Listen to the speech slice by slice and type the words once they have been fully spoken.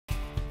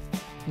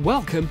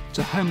Welcome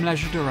to Home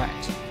Leisure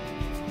Direct,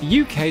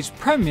 the UK's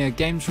premier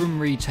games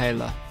room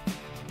retailer,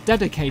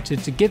 dedicated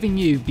to giving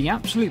you the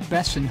absolute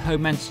best in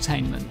home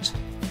entertainment.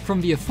 From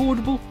the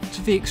affordable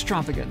to the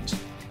extravagant,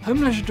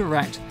 Home Leisure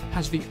Direct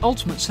has the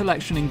ultimate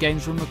selection in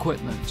games room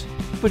equipment.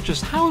 But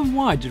just how and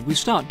why did we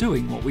start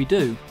doing what we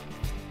do?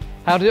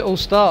 How did it all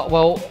start?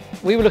 Well,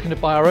 we were looking to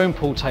buy our own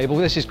pool table.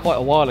 This is quite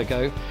a while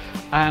ago,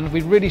 and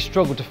we really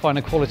struggled to find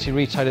a quality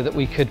retailer that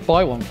we could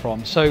buy one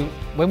from. So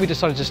when we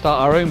decided to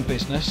start our own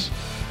business,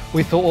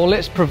 we thought, well,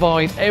 let's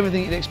provide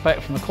everything you'd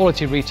expect from a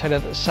quality retailer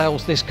that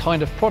sells this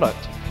kind of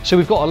product. So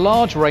we've got a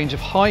large range of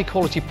high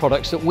quality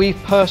products that we've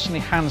personally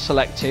hand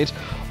selected,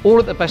 all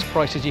at the best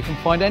prices you can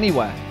find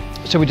anywhere.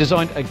 So we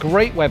designed a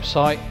great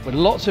website with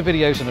lots of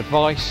videos and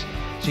advice,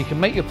 so you can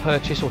make your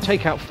purchase or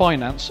take out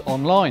finance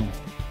online.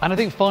 And I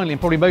think finally,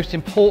 and probably most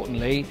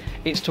importantly,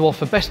 it's to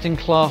offer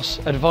best-in-class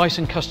advice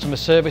and customer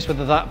service,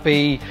 whether that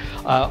be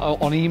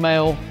on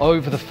email,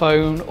 over the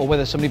phone, or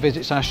whether somebody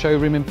visits our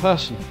showroom in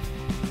person.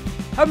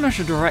 Home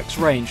Leisure Direct's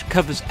range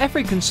covers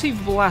every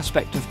conceivable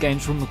aspect of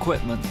games room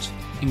equipment.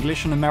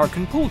 English and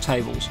American pool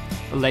tables,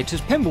 the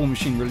latest pinball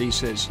machine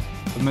releases,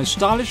 the most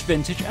stylish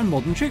vintage and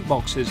modern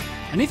jukeboxes,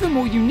 and even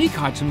more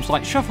unique items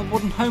like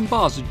shuffleboard and home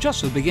bars are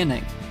just the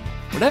beginning.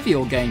 Whatever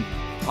your game,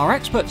 our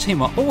expert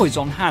team are always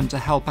on hand to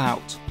help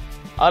out.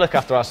 I look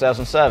after our sales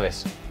and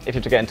service. If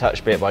you're to get in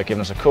touch, be it by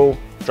giving us a call,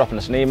 dropping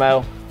us an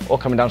email, or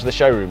coming down to the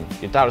showroom,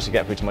 you'll doubtlessly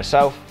get through to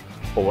myself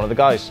or one of the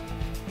guys.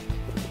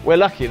 We're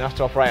lucky enough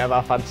to operate out of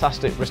our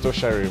fantastic Bristol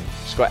showroom.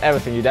 It's got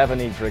everything you'd ever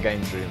need for a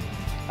games room.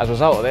 As a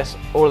result of this,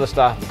 all of the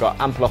staff have got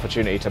ample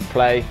opportunity to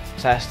play,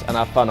 test and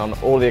have fun on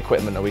all the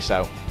equipment that we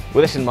sell.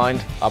 With this in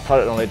mind, our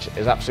product knowledge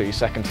is absolutely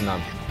second to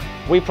none.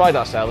 We pride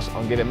ourselves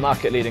on giving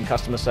market-leading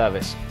customer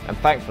service, and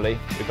thankfully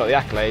we've got the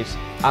accolades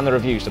and the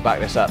reviews to back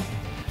this up.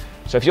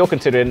 So if you're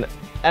considering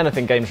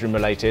anything games room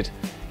related,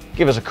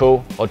 give us a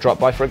call or drop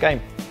by for a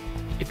game.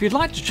 If you'd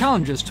like to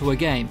challenge us to a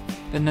game,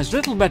 then there's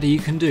little better you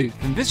can do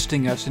than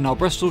visiting us in our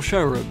Bristol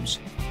showrooms.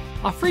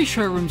 Our 3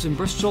 showrooms in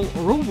Bristol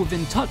are all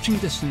within touching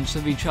distance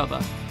of each other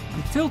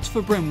and filled to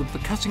the brim with the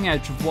cutting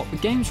edge of what the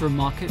games room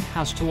market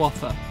has to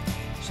offer.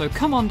 So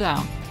come on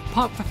down,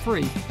 park for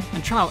free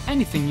and try out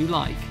anything you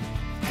like.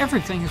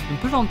 Everything has been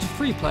put onto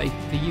free play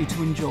for you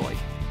to enjoy.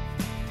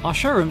 Our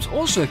showrooms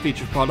also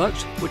feature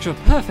products which are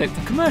perfect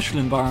for commercial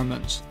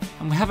environments,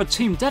 and we have a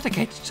team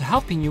dedicated to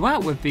helping you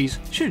out with these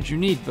should you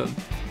need them.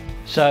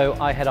 So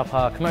I head up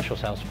our commercial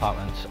sales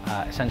department.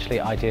 Essentially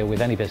I deal with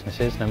any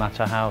businesses, no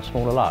matter how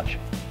small or large.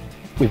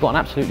 We've got an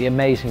absolutely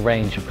amazing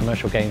range of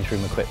commercial games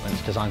room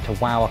equipment designed to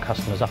wow our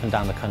customers up and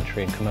down the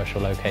country in commercial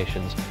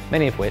locations,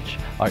 many of which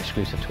are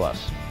exclusive to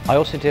us. I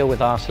also deal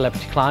with our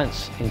celebrity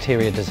clients,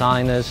 interior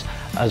designers,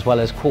 as well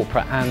as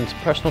corporate and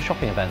personal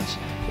shopping events.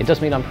 It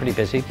does mean I'm pretty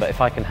busy, but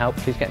if I can help,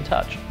 please get in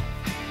touch.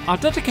 Our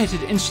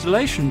dedicated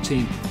installation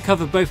team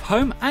cover both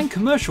home and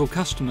commercial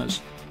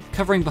customers,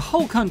 covering the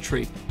whole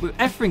country with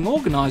everything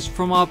organised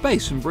from our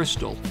base in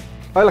Bristol.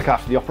 I look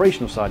after the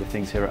operational side of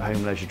things here at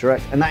Home Leisure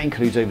Direct, and that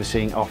includes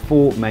overseeing our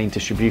 4 main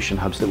distribution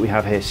hubs that we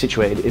have here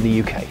situated in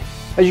the UK.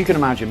 As you can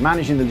imagine,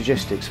 managing the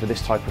logistics for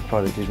this type of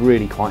product is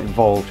really quite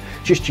involved,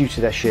 just due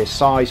to their sheer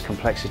size,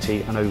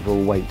 complexity and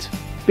overall weight.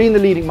 Being the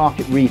leading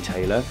market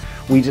retailer,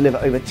 we deliver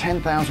over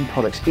 10,000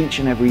 products each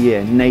and every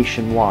year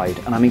nationwide,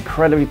 and I'm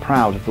incredibly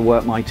proud of the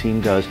work my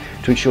team does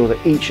to ensure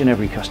that each and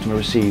every customer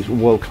receives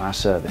world-class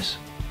service.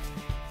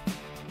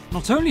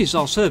 Not only is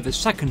our service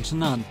second to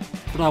none,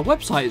 but our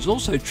website is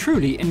also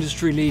truly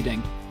industry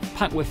leading,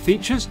 packed with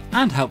features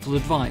and helpful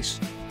advice.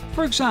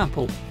 For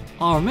example,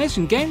 our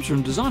amazing games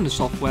room designer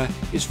software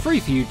is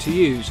free for you to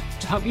use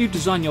to help you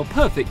design your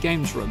perfect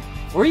games room,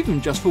 or even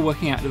just for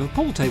working out if a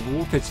pool table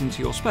will fit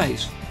into your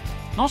space.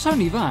 Not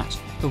only that,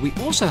 but we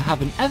also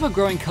have an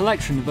ever-growing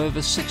collection of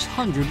over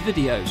 600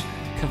 videos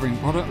covering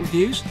product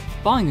reviews,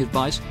 buying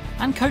advice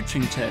and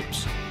coaching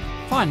tips.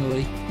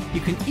 Finally, you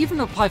can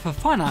even apply for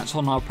finance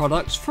on our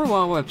products through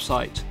our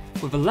website,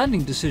 with a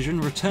lending decision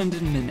returned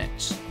in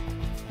minutes.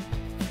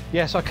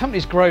 Yes, our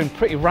company's grown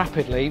pretty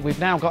rapidly. We've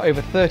now got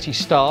over 30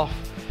 staff.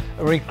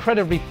 We're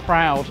incredibly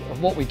proud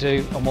of what we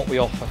do and what we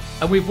offer.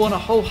 And we've won a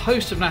whole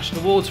host of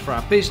national awards for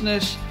our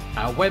business,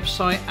 our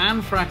website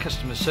and for our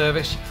customer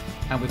service,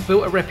 and we've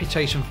built a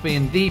reputation for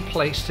being the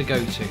place to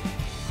go to.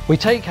 We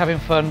take having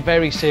fun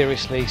very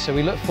seriously, so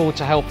we look forward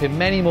to helping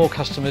many more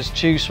customers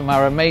choose from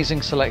our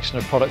amazing selection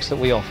of products that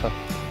we offer.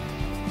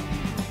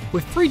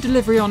 With free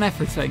delivery on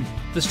everything,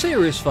 for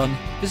serious fun,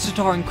 visit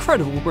our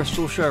incredible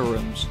Bristol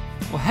showrooms,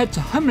 or head to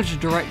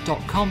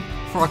homeleisuredirect.com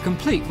for our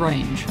complete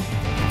range.